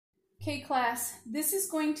Okay, class, this is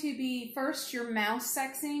going to be first your mouse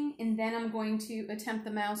sexing, and then I'm going to attempt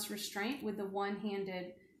the mouse restraint with the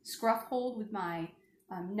one-handed scruff hold with my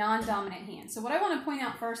non-dominant hand. So what I want to point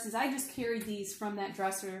out first is I just carried these from that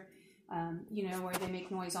dresser, you know, where they make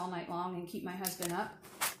noise all night long and keep my husband up.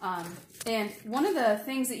 And one of the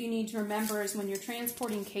things that you need to remember is when you're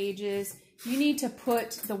transporting cages, you need to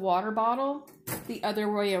put the water bottle the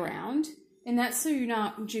other way around. And that's so you're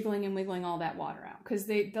not jiggling and wiggling all that water out, because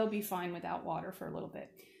they'll be fine without water for a little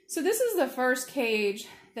bit. So this is the first cage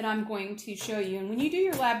that I'm going to show you. And when you do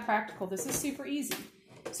your lab practical, this is super easy.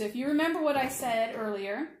 So if you remember what I said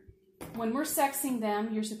earlier, when we're sexing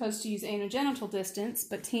them, you're supposed to use anogenital distance,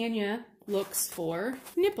 but Tanya looks for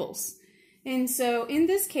nipples. And so in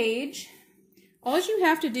this cage, all you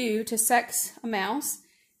have to do to sex a mouse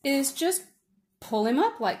is just pull him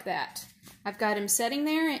up like that. I've got him sitting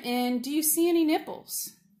there, and do you see any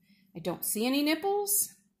nipples? I don't see any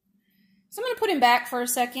nipples. So I'm going to put him back for a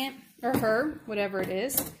second, or her, whatever it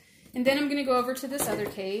is. And then I'm going to go over to this other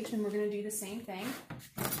cage, and we're going to do the same thing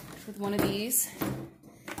with one of these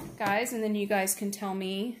guys, and then you guys can tell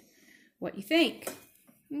me what you think.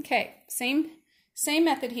 Okay, same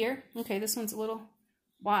method here. Okay, this one's a little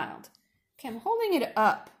wild. Okay, I'm holding it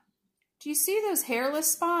up. Do you see those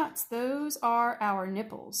hairless spots? Those are our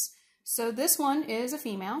nipples. So this one is a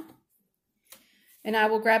female, and I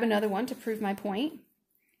will grab another one to prove my point.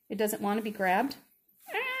 It doesn't want to be grabbed.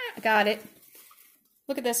 I got it.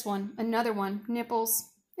 Look at this one, another one, nipples,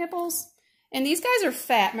 nipples. And these guys are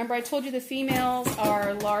fat. Remember I told you the females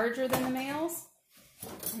are larger than the males?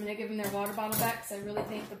 I'm going to give them their water bottle back because I really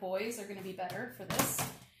think the boys are going to be better for this.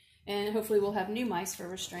 And hopefully we'll have new mice for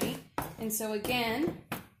restraint. And so again,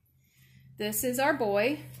 this is our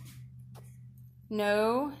boy.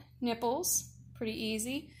 No nipples, pretty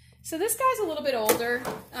easy. So this guy's a little bit older.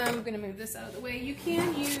 I'm going to move this out of the way. You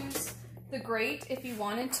can use the grate if you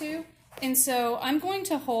wanted to. And so I'm going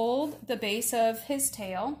to hold the base of his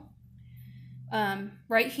tail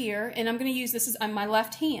right here, and I'm going to use this on my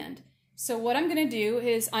left hand. So what I'm going to do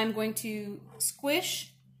is I'm going to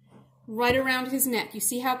squish right around his neck. You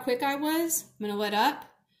see how quick I was? I'm going to let up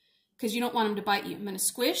because you don't want him to bite you. I'm going to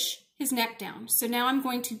squish his neck down. So now I'm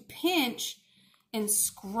going to pinch and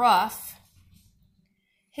scruff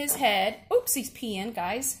his head. Oops, he's peeing,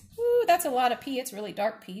 guys. Ooh, that's a lot of pee. It's really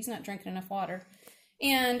dark pee. He's not drinking enough water.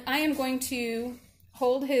 And I am going to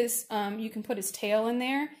hold his, you can put his tail in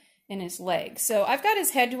there and his leg. So I've got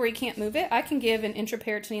his head to where he can't move it. I can give an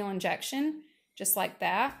intraperitoneal injection just like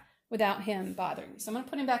that without him bothering me. So I'm going to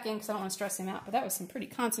put him back in because I don't want to stress him out, but that was some pretty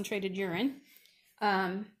concentrated urine.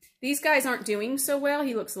 These guys aren't doing so well.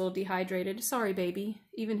 He looks a little dehydrated. Sorry, baby.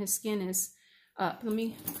 Even his skin is up. Let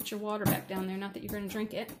me put your water back down there. Not that you're going to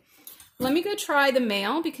drink it. Let me go try the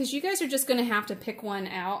male because you guys are just going to have to pick one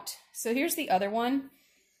out. So here's the other one.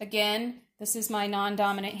 Again, this is my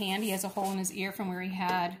non-dominant hand. He has a hole in his ear from where he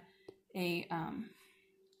had a,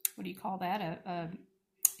 what do you call that? An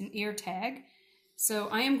ear tag. So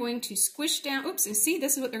I am going to squish down. Oops, and see,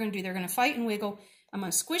 this is what they're going to do. They're going to fight and wiggle. I'm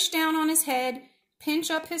going to squish down on his head,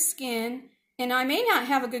 pinch up his skin, and I may not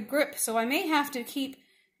have a good grip, so I may have to keep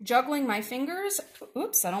juggling my fingers.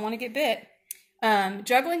 Oops, I don't want to get bit.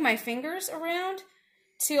 Juggling my fingers around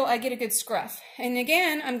till I get a good scruff. And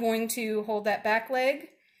again, I'm going to hold that back leg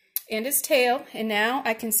and his tail, and now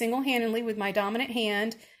I can single-handedly, with my dominant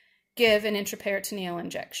hand, give an intraperitoneal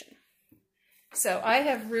injection. So I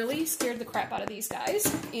have really scared the crap out of these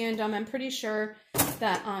guys, and I'm pretty sure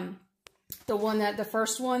that the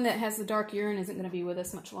first one that has the dark urine isn't going to be with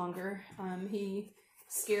us much longer. He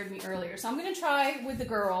scared me earlier. So I'm going to try with the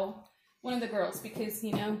girl, one of the girls, because,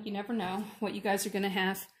 you know, you never know what you guys are going to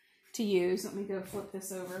have to use. Let me go flip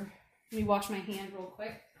this over. Let me wash my hand real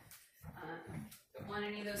quick. Don't want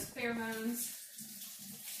any of those pheromones.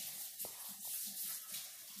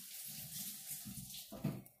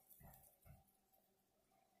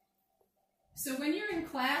 So when you're in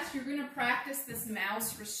class, you're going to practice this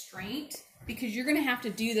mouse restraint because you're going to have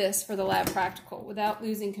to do this for the lab practical without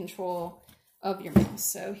losing control of your mouse.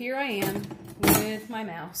 So here I am with my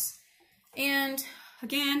mouse. And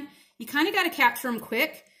again, you kind of got to capture them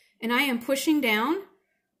quick. And I am pushing down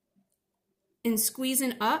and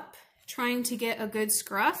squeezing up, trying to get a good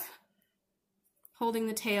scruff, holding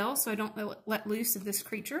the tail so I don't let loose of this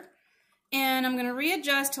creature. And I'm going to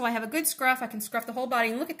readjust till I have a good scruff. I can scruff the whole body.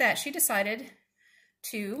 And look at that. She decided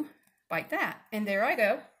to bite that. And there I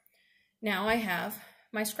go. Now I have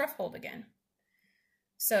my scruff hold again.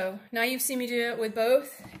 So now you've seen me do it with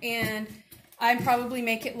both. And I probably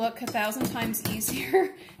make it look 1,000 times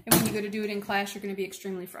easier. And when you go to do it in class, you're going to be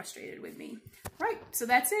extremely frustrated with me. Right. So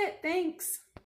that's it. Thanks.